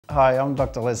Hi, I'm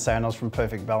Dr. Les Sanders from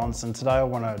Perfect Balance, and today I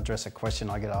want to address a question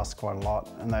I get asked quite a lot,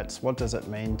 and that's what does it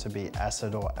mean to be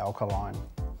acid or alkaline?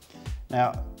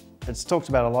 Now, it's talked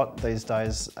about a lot these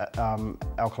days,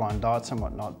 alkaline diets and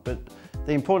whatnot, but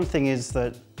the important thing is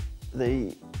that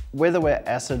whether we're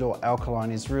acid or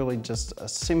alkaline is really just a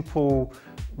simple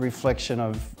reflection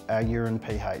of our urine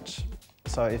pH.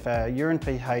 So if our urine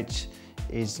pH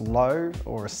is low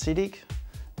or acidic,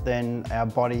 then our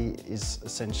body is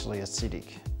essentially acidic.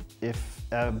 If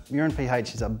our urine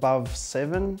pH is above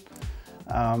 7,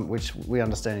 which we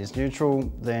understand is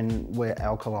neutral, then we're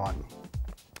alkaline.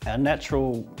 Our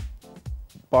natural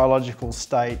biological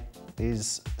state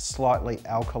is slightly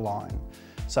alkaline,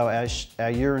 so our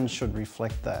urine should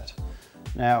reflect that.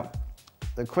 Now,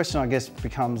 the question I guess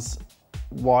becomes,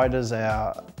 why does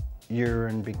our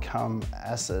urine become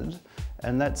acid?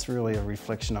 And that's really a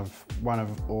reflection of one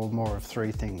of or more of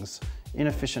three things: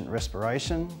 inefficient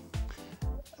respiration,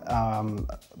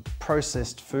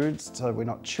 processed foods, so we're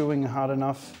not chewing hard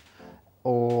enough,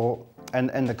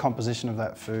 and the composition of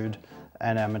that food,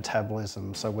 and our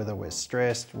metabolism, so whether we're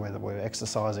stressed, whether we're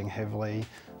exercising heavily,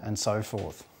 and so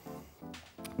forth.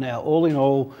 Now, all in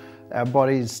all, our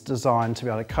body's designed to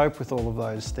be able to cope with all of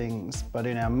those things, but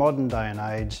in our modern day and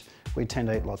age, we tend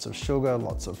to eat lots of sugar,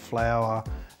 lots of flour,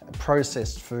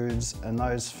 processed foods, and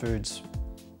those foods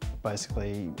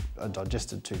basically are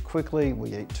digested too quickly,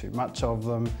 we eat too much of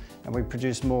them, and we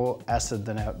produce more acid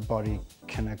than our body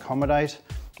can accommodate,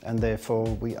 and therefore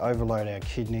we overload our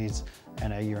kidneys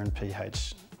and our urine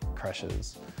pH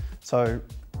crashes. So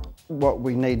what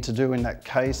we need to do in that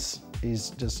case is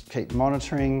just keep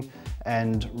monitoring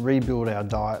and rebuild our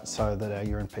diet so that our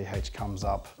urine pH comes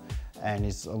up and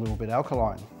is a little bit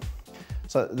alkaline.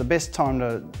 So the best time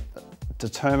to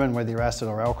determine whether you're acid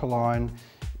or alkaline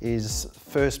is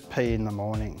first pee in the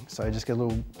morning. So just get a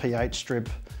little pH strip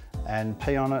and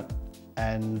pee on it,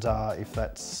 and if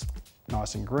that's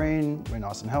nice and green, we're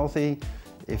nice and healthy.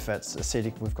 If that's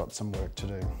acidic, we've got some work to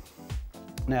do.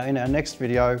 Now, in our next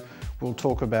video, we'll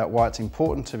talk about why it's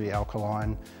important to be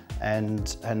alkaline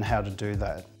and how to do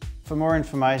that. For more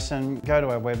information, go to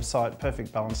our website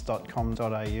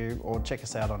perfectbalance.com.au or check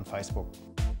us out on Facebook.